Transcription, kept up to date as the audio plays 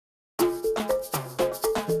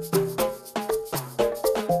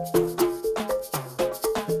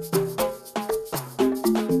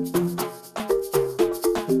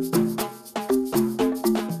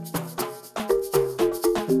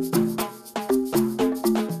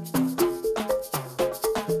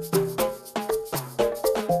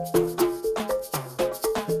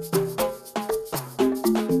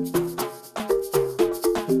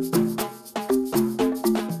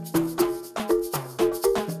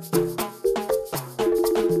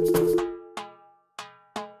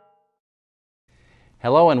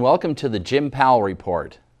Hello and welcome to the Jim Powell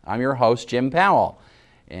Report. I'm your host, Jim Powell,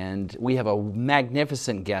 and we have a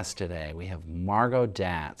magnificent guest today. We have Margot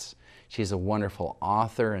Datz. She's a wonderful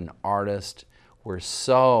author and artist. We're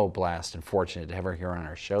so blessed and fortunate to have her here on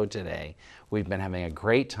our show today. We've been having a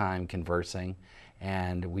great time conversing,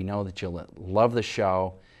 and we know that you'll love the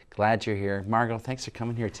show. Glad you're here. Margot, thanks for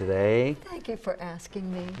coming here today. Thank you for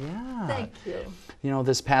asking me. Yeah. Thank you. You know,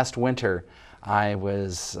 this past winter, I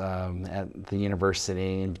was at the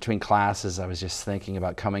university, and between classes I was just thinking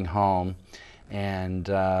about coming home, and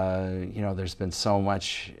you know, there's been so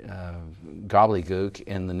much gobbledygook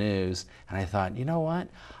in the news, and I thought, you know what,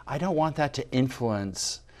 I don't want that to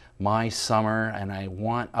influence my summer, and I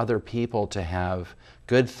want other people to have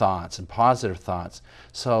good thoughts and positive thoughts.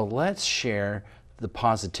 So let's share the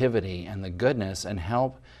positivity and the goodness and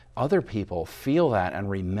help other people feel that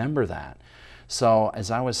and remember that. So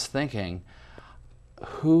as I was thinking,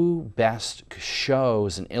 who best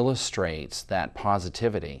shows and illustrates that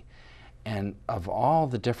positivity? And of all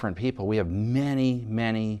the different people, we have many,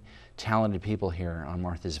 many talented people here on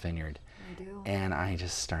Martha's Vineyard. I do. And I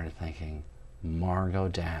just started thinking, Margot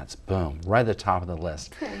Datz, boom, right at the top of the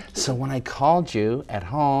list. Thank you. So when I called you at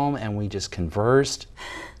home and we just conversed,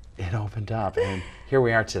 it opened up, and here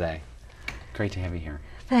we are today. Great to have you here.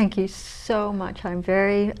 Thank you so much. I'm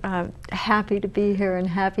very happy to be here and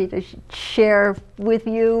happy to share with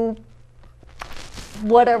you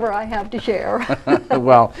whatever I have to share.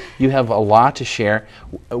 Well, you have a lot to share,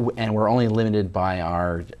 and we're only limited by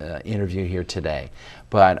our interview here today.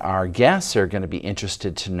 But our guests are going to be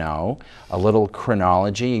interested to know a little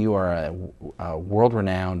chronology. You are a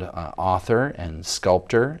world-renowned author and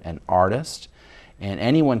sculptor and artist, and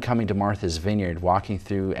anyone coming to Martha's Vineyard, walking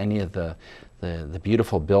through any of the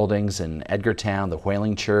beautiful buildings in Edgartown, the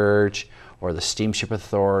Whaling Church, or the Steamship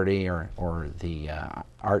Authority, or the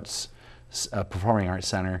Performing Arts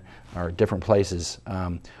Center, or different places,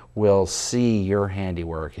 will see your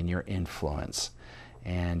handiwork and your influence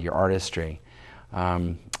and your artistry.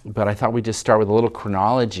 But I thought we'd just start with a little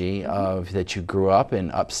chronology of that you grew up in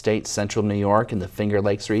upstate central New York in the Finger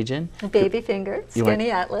Lakes region. Baby Finger, Skinny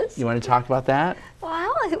Atlas. You want to talk about that?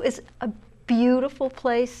 Well, it was a beautiful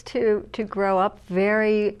place to grow up,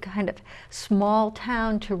 very kind of small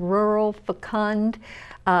town to rural, fecund.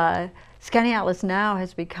 Skinny Atlas now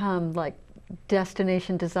has become like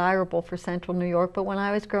destination desirable for central New York, but when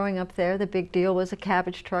I was growing up there, the big deal was a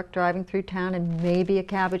cabbage truck driving through town and maybe a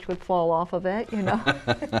cabbage would fall off of it, you know.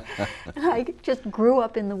 I just grew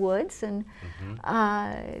up in the woods and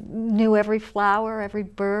knew every flower, every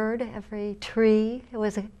bird, every tree. It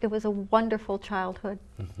was a wonderful childhood.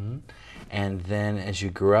 And then as you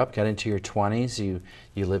grew up, got into your 20s,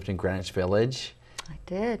 you lived in Greenwich Village. I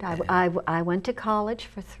did. I went to college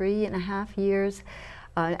for 3.5 years.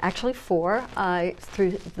 Actually 4,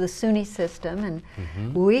 through the SUNY system,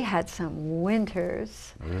 and we had some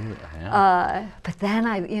winters. But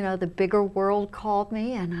then you know, the bigger world called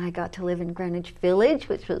me, and I got to live in Greenwich Village,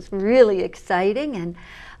 which was really exciting. And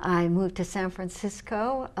I moved to San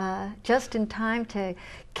Francisco just in time to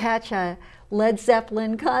catch a Led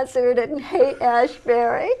Zeppelin concert in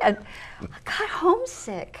Haight-Ashbury, and I got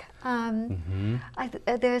homesick.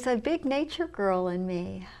 There's a big nature girl in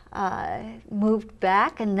me. Moved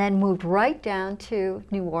back and then moved right down to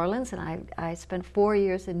New Orleans, and I spent 4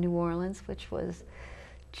 years in New Orleans, which was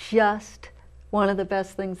just one of the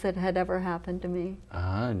best things that had ever happened to me.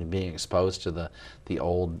 And being exposed to the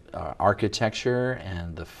old architecture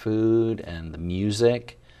and the food and the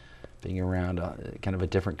music, being around kind of a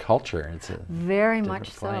different culture. It's a very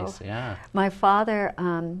much place. so. Yeah. My father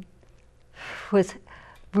was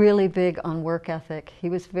really big on work ethic. He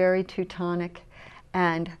was very Teutonic,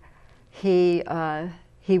 and he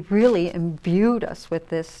really imbued us with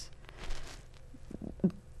this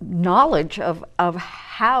knowledge of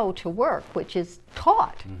how to work, which is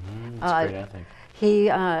taught. That's a great ethic. He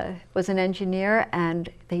was an engineer, and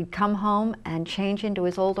he'd come home and change into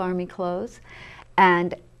his old army clothes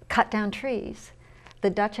and cut down trees. The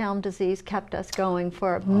Dutch elm disease kept us going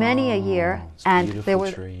for many a year, and there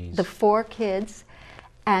were the 4 kids,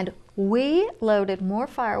 and we loaded more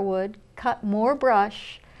firewood, cut more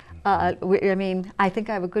brush. I mean, I think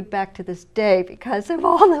I have a good back to this day because of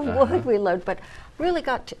all the wood we loaded, but really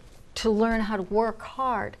got to learn how to work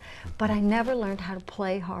hard, but I never learned how to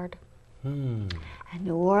play hard. And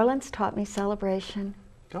New Orleans taught me celebration.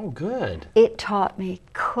 Oh, good. It taught me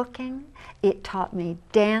cooking. It taught me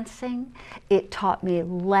dancing. It taught me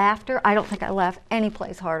laughter. I don't think I laugh any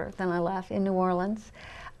place harder than I laugh in New Orleans.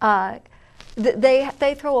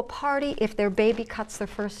 They throw a party if their baby cuts their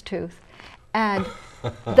first tooth. And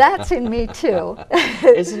that's in me too.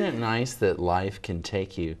 Isn't it nice that life can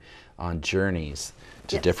take you on journeys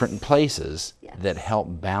to different places that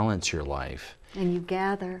help balance your life? And you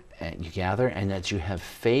gather. And that you have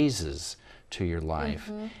phases to your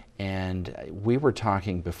life. And we were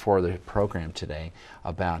talking before the program today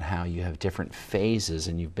about how you have different phases,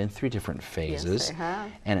 and you've been through different phases. Yes, I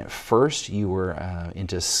have. And at first you were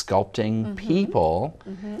into sculpting people.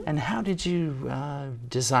 And how did you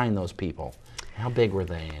design those people? How big were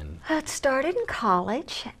they? It started in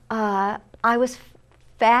college. I was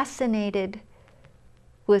fascinated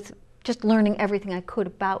with just learning everything I could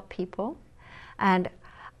about people. And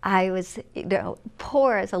I was,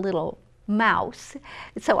 poor as a little mouse.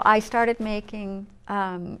 So I started making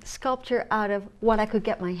sculpture out of what I could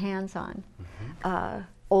get my hands on.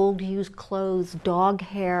 Old used clothes, dog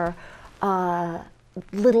hair,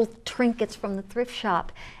 little trinkets from the thrift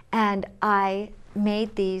shop. And I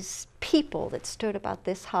made these people that stood about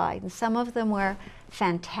this high. And some of them were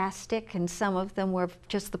fantastic, and some of them were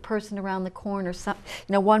just the person around the corner. Some,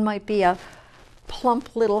 one might be a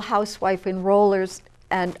plump little housewife in rollers,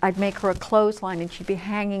 and I'd make her a clothesline, and she'd be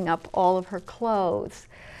hanging up all of her clothes,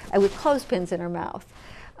 and with clothespins in her mouth.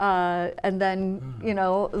 And then,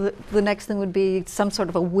 the next thing would be some sort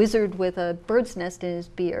of a wizard with a bird's nest in his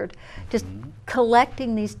beard. Just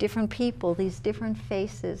collecting these different people, these different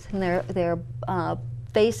faces, and their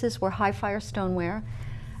faces were high fire stoneware,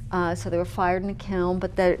 so they were fired in a kiln,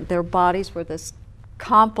 but their bodies were this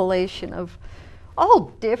compilation of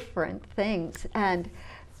all different things. And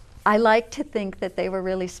I like to think that they were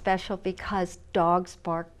really special because dogs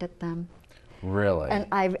barked at them. Really? And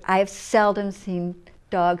I've seldom seen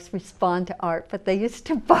dogs respond to art, but they used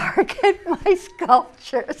to bark at my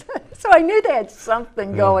sculptures. So I knew they had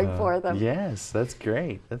something going for them. Yes, that's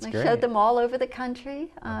great. That's great. I showed them all over the country,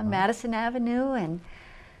 Madison Avenue and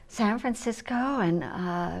San Francisco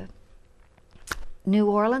and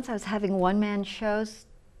New Orleans. I was having one-man shows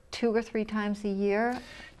 2 or 3 times a year.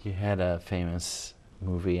 You had a famous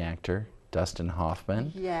movie actor, Dustin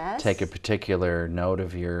Hoffman, yes, take a particular note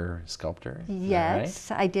of your sculpture? Yes,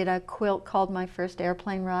 right? I did a quilt called My First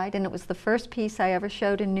Airplane Ride, and it was the first piece I ever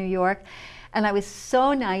showed in New York. And I was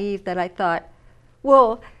so naive that I thought,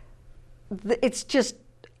 well, it's just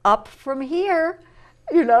up from here.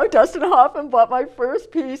 Dustin Hoffman bought my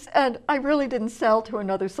first piece, and I really didn't sell to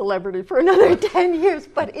another celebrity for another 10 years,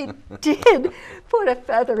 but it did put a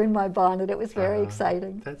feather in my bonnet. It was very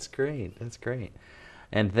exciting. That's great. That's great.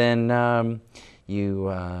 And then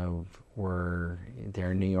you were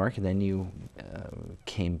there in New York, and then you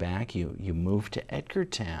came back. You moved to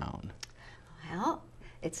Edgartown. Well,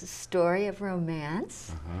 it's a story of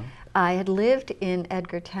romance. I had lived in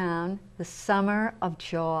Edgartown the summer of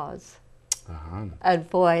Jaws. And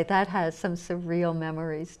boy, that has some surreal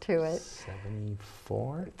memories to it.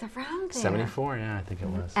 74? It's around there. 74, yeah, I think it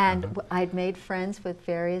was. And I'd made friends with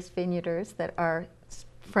various vineyarders that are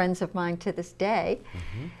friends of mine to this day.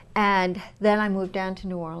 And then I moved down to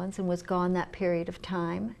New Orleans and was gone that period of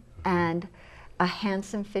time. And a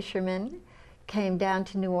handsome fisherman came down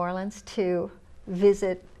to New Orleans to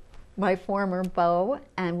visit my former beau,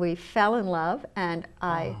 and we fell in love, and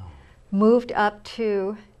I moved up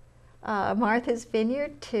to Martha's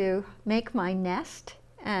Vineyard to make my nest,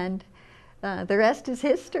 and the rest is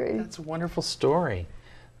history. That's a wonderful story.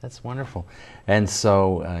 That's wonderful. And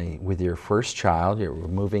so with your first child, you were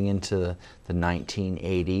moving into the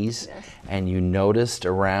 1980s, and you noticed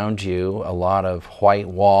around you a lot of white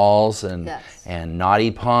walls and knotty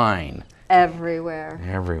pine. Everywhere.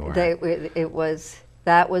 Everywhere.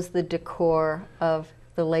 That was the decor of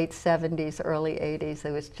the late 70s, early 80s.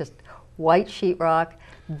 It was just white sheetrock,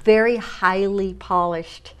 very highly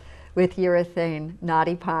polished with urethane,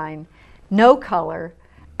 knotty pine, no color,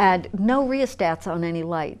 and no rheostats on any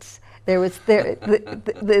lights.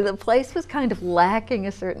 The place was kind of lacking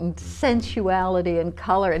a certain sensuality and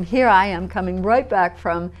color, and here I am coming right back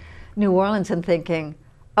from New Orleans and thinking,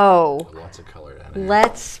 oh, lots of color down there.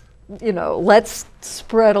 let's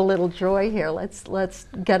spread a little joy here. Let's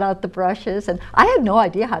get out the brushes. And I had no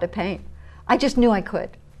idea how to paint. I just knew I could.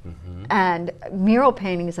 And mural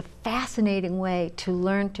painting is a fascinating way to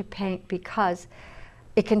learn to paint because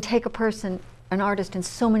it can take a person, an artist, in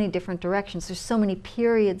so many different directions. There's so many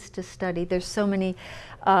periods to study. There's so many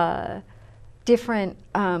different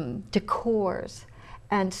decors.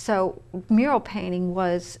 And so mural painting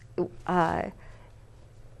was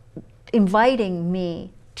inviting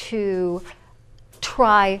me to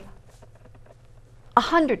try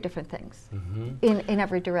 100 different things in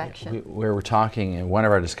every direction. We were talking in one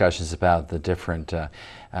of our discussions about the different,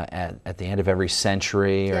 at the end of every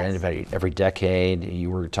century or end of every decade, you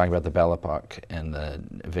were talking about the Belle Epoque and the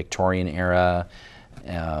Victorian era,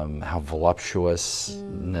 how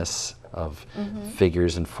voluptuousness of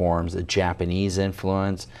figures and forms, the Japanese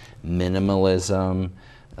influence, minimalism,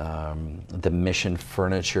 the mission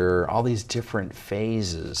furniture, all these different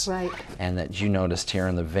phases. Right. And that you noticed here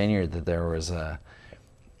in the Vineyard that there was a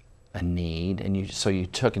need, and so you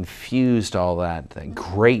took and fused all that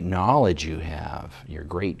great knowledge you have, your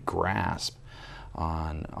great grasp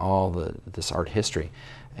on all this art history,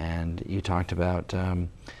 and you talked about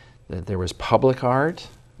that there was public art,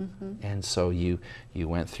 and so you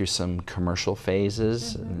went through some commercial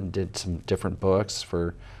phases and did some different books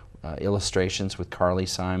for illustrations with Carly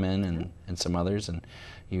Simon and some others, and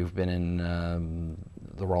you've been in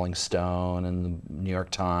the Rolling Stone and the New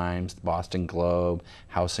York Times, the Boston Globe,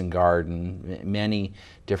 House and Garden, many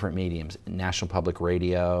different mediums, National Public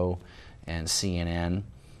Radio and CNN,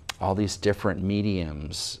 all these different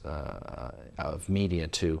mediums of media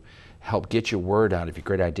to help get your word out of your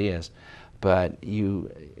great ideas. But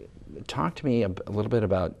you talk to me a little bit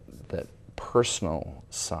about the personal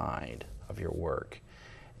side of your work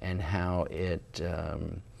and how it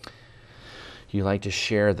you like to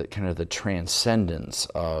share the kind of the transcendence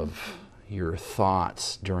of your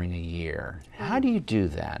thoughts during a year. How do you do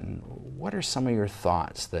that? And what are some of your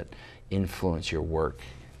thoughts that influence your work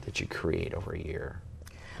that you create over a year?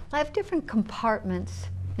 I have different compartments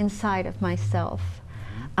inside of myself,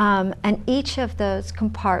 and each of those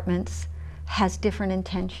compartments has different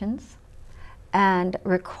intentions and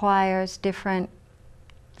requires different,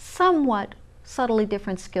 somewhat subtly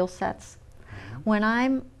different skill sets. When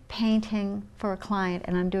I'm painting for a client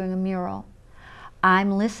and I'm doing a mural,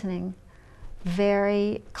 I'm listening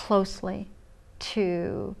very closely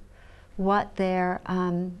to what they're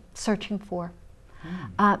searching for.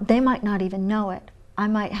 They might not even know it. I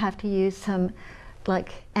might have to use some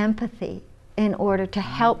empathy in order to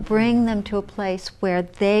help bring them to a place where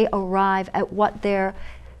they arrive at what they're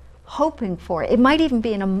hoping for. It might even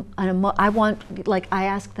be I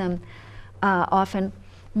ask them often,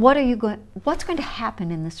 what's going to happen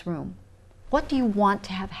in this room? What do you want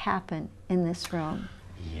to have happen in this room?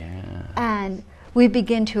 Yeah. And we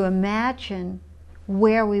begin to imagine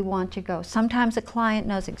where we want to go. Sometimes a client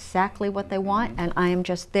knows exactly what they want and I am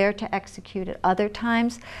just there to execute it. Other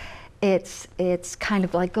times it's kind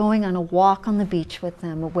of like going on a walk on the beach with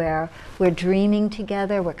them where we're dreaming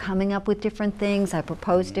together, we're coming up with different things, I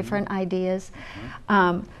propose different ideas.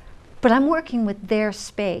 But I'm working with their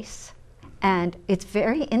space. And it's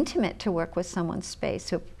very intimate to work with someone's space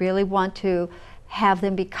who really want to have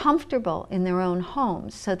them be comfortable in their own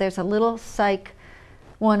homes. So there's a little Psych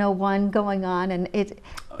 101 going on, and it's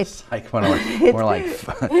Psych 101, more like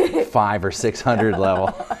 500 or 600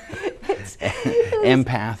 level.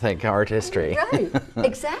 Empathic artistry. Right,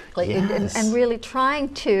 exactly. Yes. And really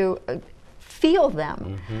trying to feel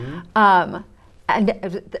them. And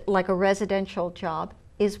like a residential job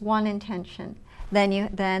is one intention.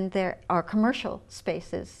 Then there are commercial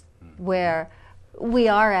spaces where we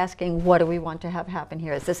are asking, what do we want to have happen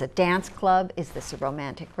here? Is this a dance club? Is this a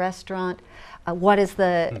romantic restaurant? What is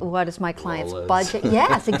my client's budget?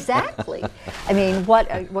 Yes, exactly. I mean,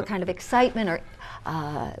 what kind of excitement or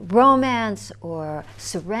romance or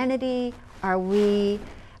serenity are we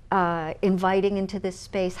inviting into this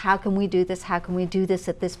space? How can we do this? How can we do this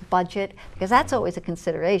at this budget? Because that's always a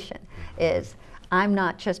consideration, is I'm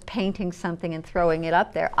not just painting something and throwing it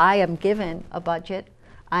up there. I am given a budget,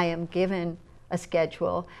 I am given a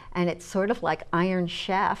schedule, and it's sort of like Iron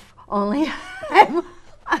Chef, only I'm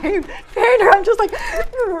painter. I'm just like,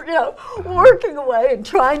 working away and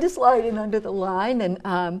trying to slide in under the line.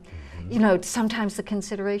 And sometimes the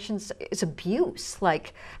considerations is abuse,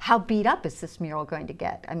 like how beat up is this mural going to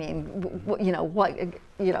get? I mean, what's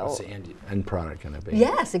the end product going to be?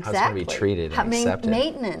 Yes, exactly. How it's going to be treated and accepted.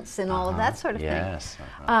 Maintenance and all of that sort of yes.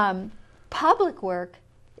 thing. Public work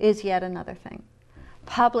is yet another thing.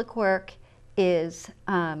 Public work is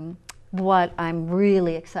what I'm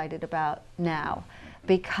really excited about now,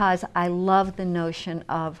 because I love the notion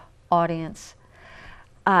of audience.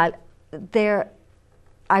 I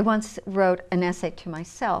once wrote an essay to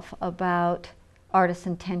myself about artists'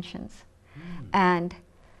 intentions. And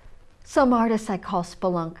some artists I call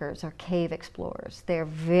spelunkers or cave explorers. They're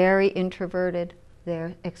very introverted.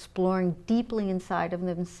 They're exploring deeply inside of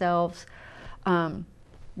themselves.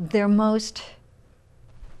 Their most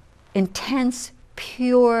intense,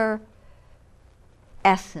 pure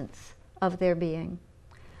essence of their being.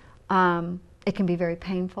 It can be very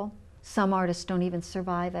painful. Some artists don't even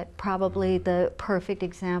survive it. Probably the perfect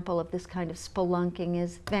example of this kind of spelunking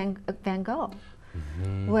is Van Gogh,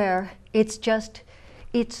 where it's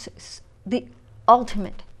the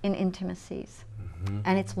ultimate in intimacies,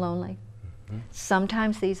 and it's lonely.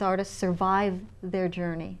 Sometimes these artists survive their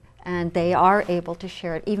journey, and they are able to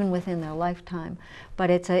share it even within their lifetime. But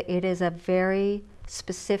it is a very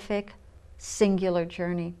specific, singular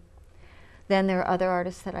journey. Then there are other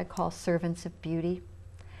artists that I call servants of beauty.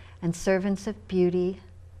 And servants of beauty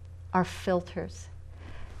are filters.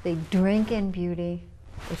 They drink in beauty,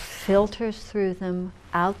 it filters through them,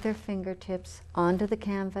 out their fingertips, onto the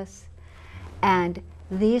canvas. And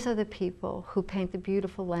these are the people who paint the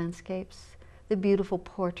beautiful landscapes, the beautiful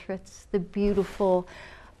portraits, the beautiful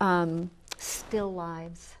still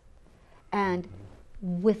lives. And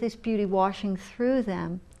with this beauty washing through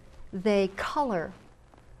them, they color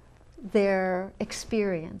their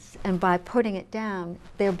experience, and by putting it down,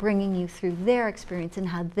 they're bringing you through their experience and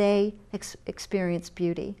how they experience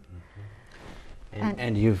beauty.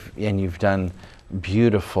 And you've done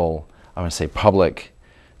beautiful, I want to say, public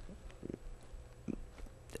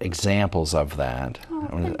examples of that.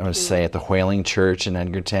 I want to say at the Whaling Church in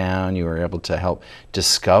Edgartown, you were able to help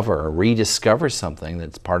discover or rediscover something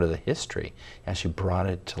that's part of the history. You actually brought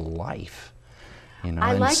it to life. You know,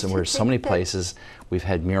 and so we're so many places we've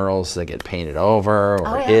had murals that get painted over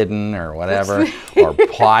or hidden or whatever, or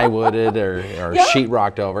plywooded or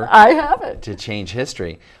sheetrocked over. I have it. To change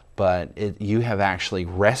history. But you have actually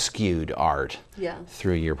rescued art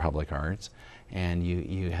through your public arts, and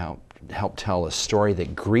you help tell a story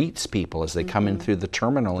that greets people as they come in through the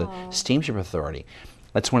terminal at Steamship Authority.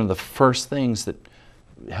 That's one of the first things that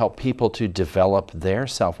help people to develop their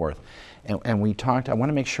self-worth. And we talked, I want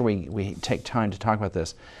to make sure we take time to talk about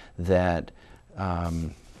this, that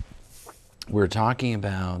we're talking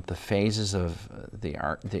about the phases of the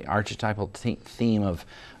archetypal theme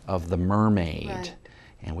of the mermaid. Right.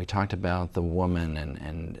 And we talked about the woman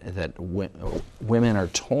and that women are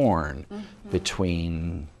torn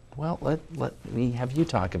between, well, let me have you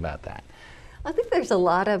talk about that. I think there's a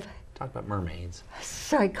lot of talk about mermaids.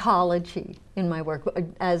 Psychology in my work,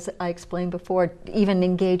 as I explained before, even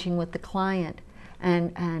engaging with the client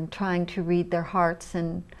and trying to read their hearts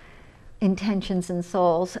and intentions and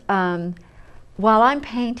souls. While I'm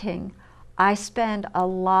painting, I spend a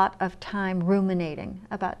lot of time ruminating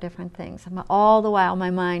about different things. All the while my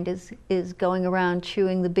mind is going around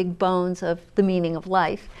chewing the big bones of the meaning of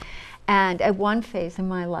life. And at one phase in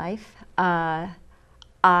my life, I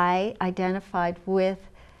identified with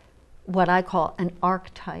what I call an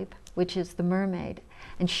archetype, which is the mermaid.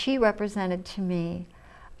 And she represented to me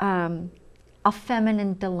a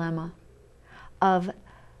feminine dilemma of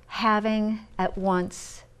having at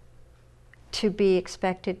once to be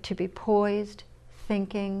expected to be poised,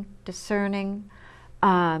 thinking, discerning,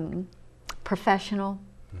 professional,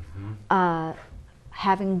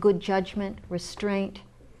 having good judgment, restraint,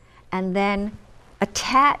 and then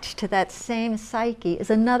attached to that same psyche is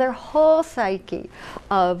another whole psyche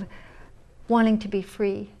of wanting to be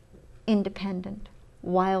free, independent,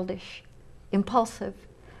 wildish, impulsive,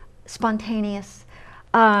 spontaneous,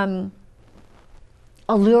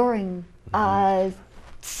 alluring,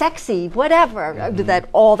 sexy, whatever that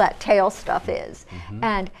all that tail stuff is.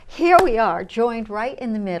 And here we are, joined right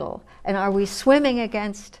in the middle. And are we swimming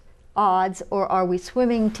against odds, or are we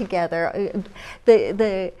swimming together?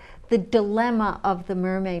 The dilemma of the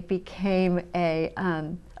mermaid became a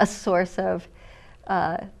source of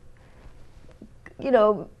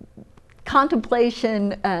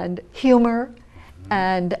contemplation and humor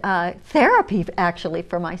and therapy, actually,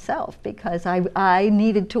 for myself, because I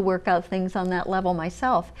needed to work out things on that level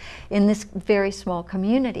myself. In this very small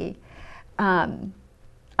community,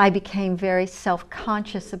 I became very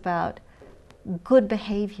self-conscious about good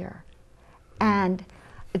behavior. And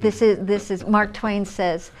this is Mark Twain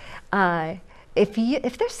says, if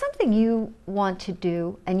there's something you want to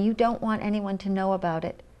do and you don't want anyone to know about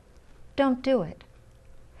it, don't do it.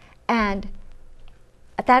 And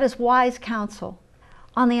that is wise counsel.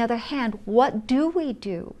 On the other hand, what do we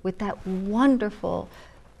do with that wonderful,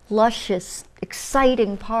 luscious,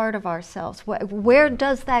 exciting part of ourselves? Where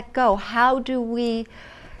does that go? How do we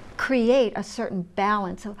create a certain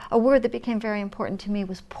balance? A word that became very important to me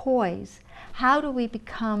was poise. How do we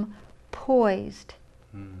become poised,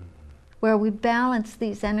 where we balance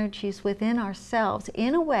these energies within ourselves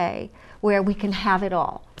in a way where we can have it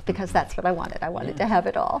all? Because that's what I wanted. I wanted to have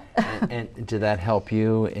it all. and did that help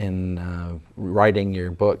you in writing your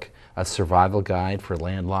book, A Survival Guide for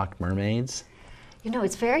Landlocked Mermaids? You know,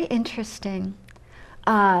 it's very interesting.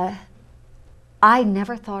 I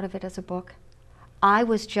never thought of it as a book. I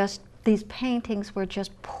was just these paintings were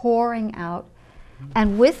just pouring out.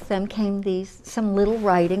 And with them came some little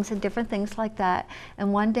writings and different things like that.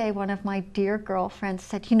 And one day, one of my dear girlfriends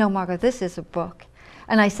said, "You know, Margot, this is a book."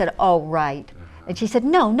 And I said, "Oh, right." And she said,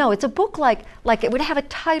 "No, it's a book like it would have a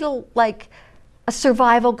title like A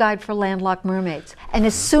Survival Guide for Landlocked Mermaids." And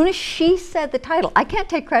as soon as she said the title, I can't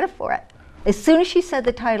take credit for it. As soon as she said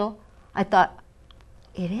the title, I thought,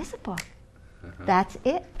 it is a book. That's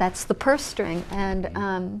it. That's the purse string.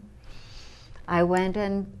 And I went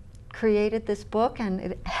and created this book, and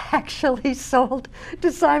it actually sold to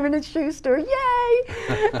Simon & Schuster.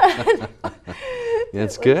 Yay!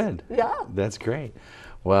 That's good. Yeah. That's great.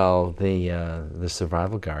 Well, the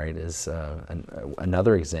Survival Guide is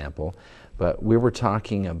another example, but we were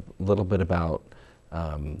talking a little bit about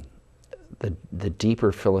the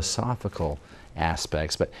deeper philosophical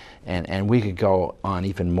aspects, and we could go on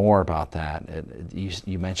even more about that.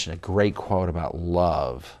 You mentioned a great quote about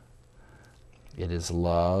love. It is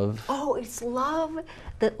love. Oh, it's love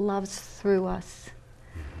that loves through us.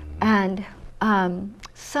 And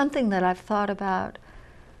something that I've thought about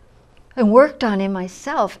and worked on in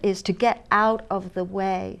myself is to get out of the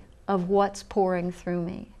way of what's pouring through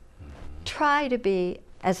me. Try to be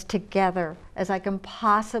as together as I can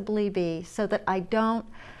possibly be, so that I don't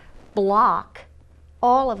block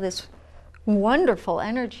all of this wonderful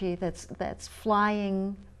energy that's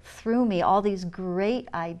flying through me, all these great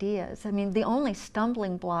ideas. I mean, the only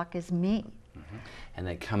stumbling block is me. And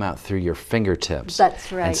they come out through your fingertips.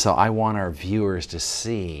 That's right. And so I want our viewers to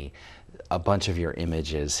see a bunch of your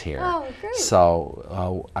images here. Oh, great.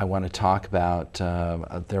 So I want to talk about,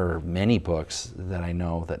 there are many books that I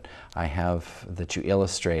know that I have that you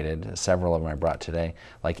illustrated. Several of them I brought today,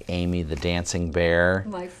 like Amy the Dancing Bear.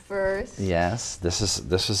 My first. Yes, this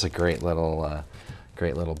is a great little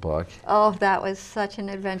book. Oh, that was such an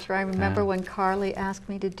adventure. I remember when Carly asked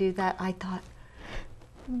me to do that, I thought,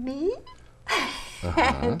 me?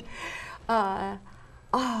 And,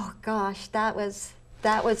 oh gosh, that was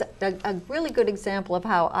a really good example of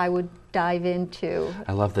how I would dive into.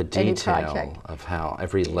 I love the detail of how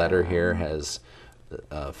every letter here has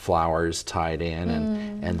flowers tied in,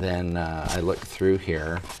 and then I look through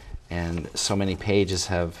here, and so many pages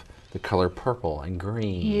have the color purple and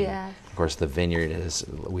green. Yes. Of course, the Vineyard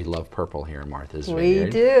we love purple here in Martha's Vineyard.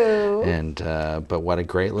 We do. And but what a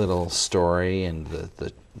great little story, and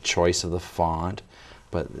the choice of the font,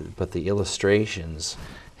 but the illustrations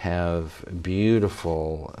have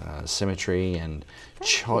beautiful symmetry and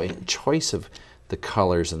choice of the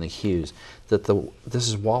colors and the hues. This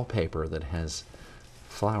is wallpaper that has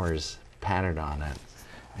flowers patterned on it,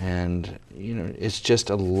 and you know, it's just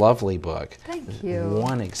a lovely book. Thank you.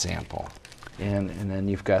 One example, and then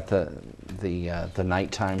you've got the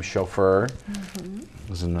nighttime chauffeur.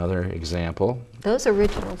 Is another example. Those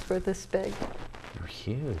originals were this big. They're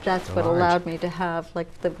huge. That's They're what large. allowed me to have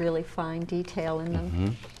like the really fine detail in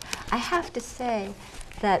them. I have to say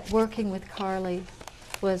that working with Carly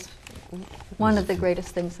was one of the greatest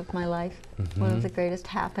things of my life, one of the greatest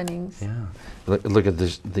happenings. Yeah. Look at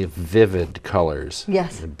the vivid colors.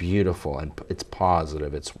 Yes. They're beautiful, and it's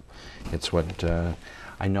positive. It's what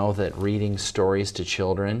I know, that reading stories to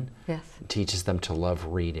children teaches them to love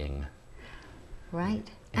reading. Right.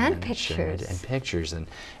 And pictures. And pictures,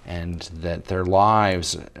 and that their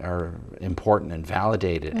lives are important and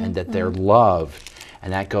validated, and that they're loved.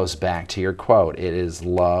 And that goes back to your quote, it is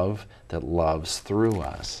love that loves through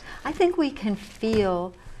us. I think we can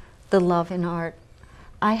feel the love in art.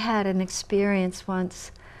 I had an experience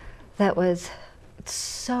once that was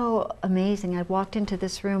so amazing. I walked into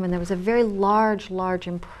this room and there was a very large,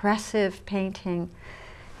 impressive painting,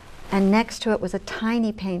 and next to it was a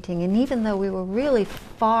tiny painting. And even though we were really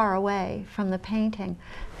far away from the painting,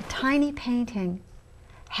 the tiny painting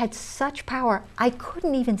had such power, I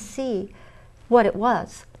couldn't even see what it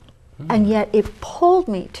was. And yet it pulled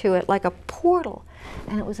me to it like a portal.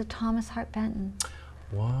 And it was a Thomas Hart Benton.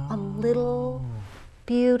 Wow. A little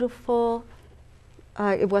beautiful,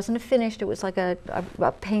 it wasn't a finished, it was like a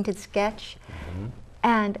painted sketch.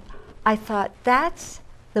 And I thought, that's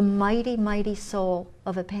the mighty, mighty soul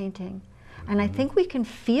of a painting. And I think we can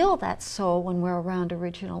feel that soul when we're around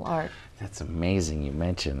original art. That's amazing you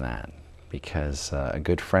mentioned that, because a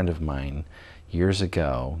good friend of mine years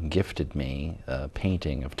ago gifted me a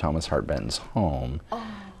painting of Thomas Hart Benton's home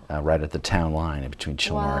right at the town line between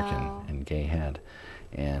Chilmark and Gay Head.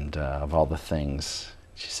 And of all the things,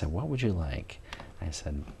 she said, what would you like? I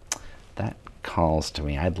said, that calls to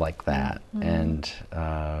me, I'd like that. And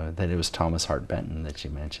that it was Thomas Hart Benton that you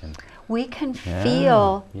mentioned. We can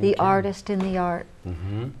feel the artist in the art.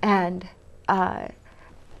 And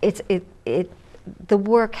the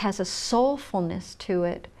work has a soulfulness to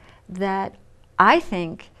it that I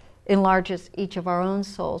think enlarges each of our own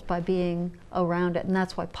souls by being around it, and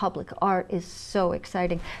that's why public art is so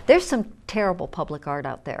exciting. There's some terrible public art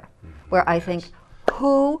out there where I think,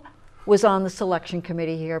 who was on the selection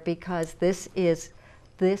committee here, because this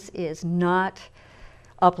is not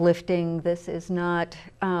uplifting, this is not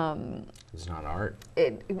it's not art.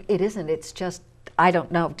 It isn't. It's just, I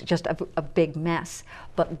don't know, just a big mess.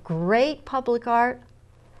 But great public art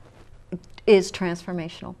is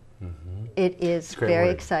transformational. It is very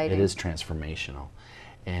exciting. It is transformational.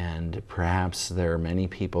 And perhaps there are many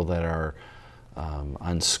people that are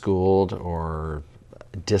unschooled or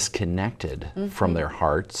disconnected from their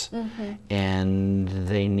hearts, and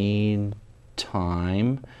they need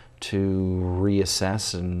time to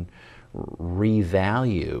reassess and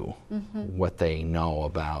revalue what they know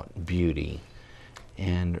about beauty,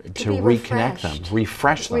 and to reconnect them,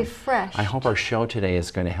 refresh them. I hope our show today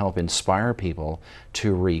is going to help inspire people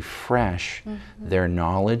to refresh their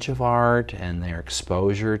knowledge of art and their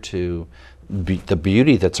exposure to the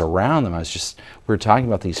beauty that's around them. We were talking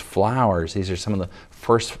about these flowers. These are some of the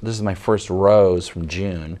first, this is my first rose from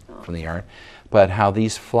June from the art, but how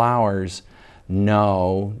these flowers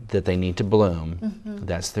know that they need to bloom.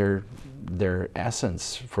 That's their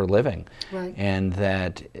essence for living, and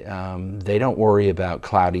that they don't worry about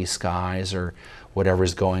cloudy skies or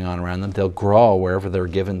whatever's going on around them. They'll grow wherever they're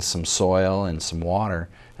given some soil and some water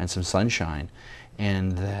and some sunshine,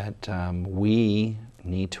 and that we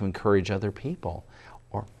need to encourage other people,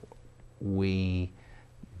 or we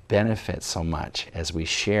benefit so much as we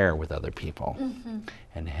share with other people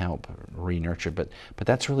and help re-nurture. But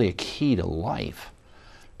that's really a key to life.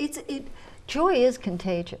 Joy is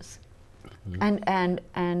contagious,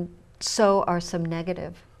 and so are some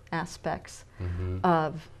negative aspects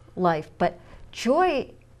of life. But joy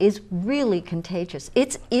is really contagious.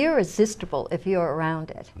 It's irresistible if you're around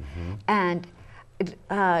it, and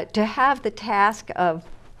to have the task of,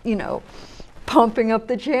 pumping up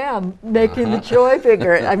the jam, making the joy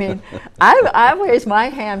bigger. I mean, I raise my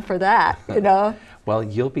hand for that, Well,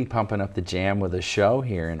 you'll be pumping up the jam with a show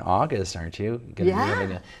here in August, aren't you? Be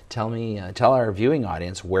having tell our viewing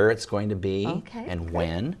audience where it's going to be and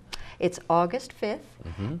when. It's August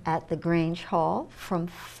 5th at the Grange Hall from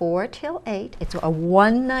 4 till 8. It's a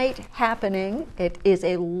one-night happening. It is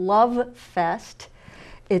a love fest.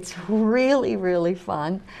 It's really, really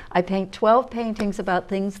fun. I paint 12 paintings about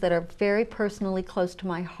things that are very personally close to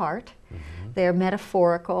my heart. They're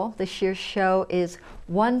metaphorical. This year's show is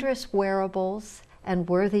Wondrous Wearables and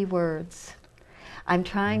Worthy Words. I'm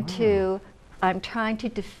trying to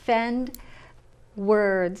defend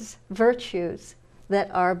words, virtues that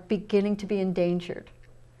are beginning to be endangered.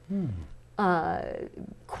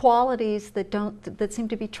 Qualities that seem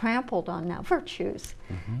to be trampled on now, virtues,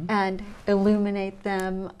 and illuminate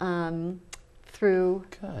them through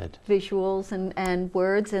visuals and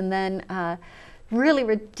words, and then really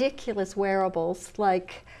ridiculous wearables.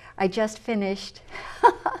 Like, I just finished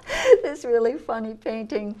this really funny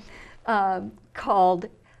painting called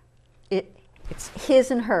it's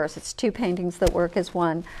His and Hers. It's two paintings that work as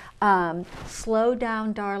one. Slow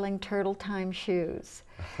down, darling, turtle time shoes.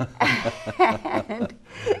 And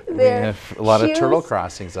we have a lot of turtle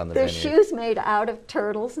crossings on the Vineyard. They're shoes made out of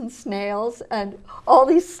turtles and snails and all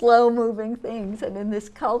these slow-moving things. And in this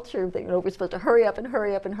culture, we're supposed to hurry up and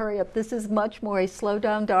hurry up and hurry up. This is much more a slow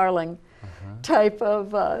down, darling type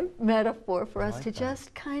of metaphor for us to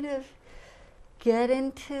just kind of get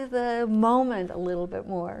into the moment a little bit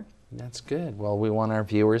more. That's good. Well, we want our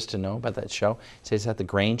viewers to know about that show. So it's at the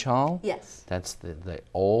Grange Hall? Yes. That's the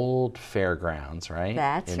old fairgrounds, right?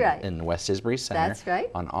 That's right. In West Isbury Center. That's right.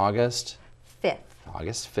 On August 5th.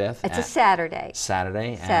 August 5th. It's a Saturday.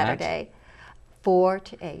 Saturday. 4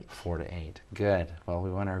 to 8. 4 to 8. Good. Well, we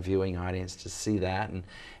want our viewing audience to see that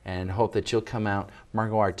and hope that you'll come out.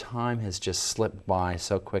 Margot, our time has just slipped by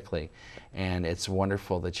so quickly, and it's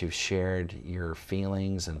wonderful that you've shared your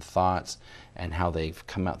feelings and thoughts and how they've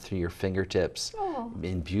come out through your fingertips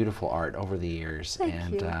in beautiful art over the years.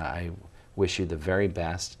 Thank you. I wish you the very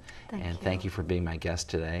best. Thank you for being my guest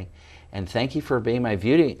today. And thank you for being my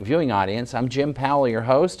viewing audience. I'm Jim Powell, your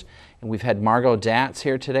host, and we've had Margot Datz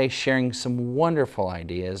here today sharing some wonderful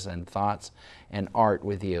ideas and thoughts and art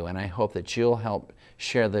with you. And I hope that you'll help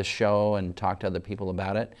share this show and talk to other people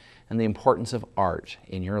about it and the importance of art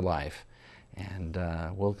in your life. And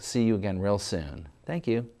we'll see you again real soon. Thank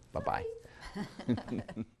you. Bye-bye.